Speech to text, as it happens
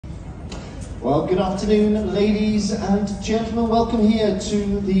Well, good afternoon, ladies and gentlemen. Welcome here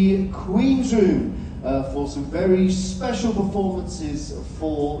to the Queen's Room for some very special performances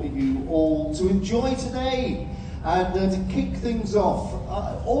for you all to enjoy today. And to kick things off,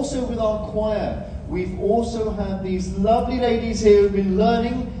 also with our choir, we've also had these lovely ladies here who've been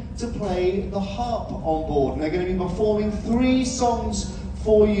learning to play the harp on board. And they're going to be performing 3 songs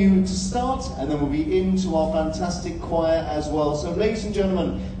for you to start, and then we'll be into our fantastic choir as well. So ladies and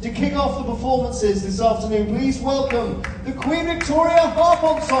gentlemen, to kick off the performances this afternoon, please welcome the Queen Victoria Harp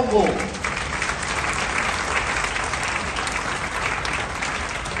Ensemble.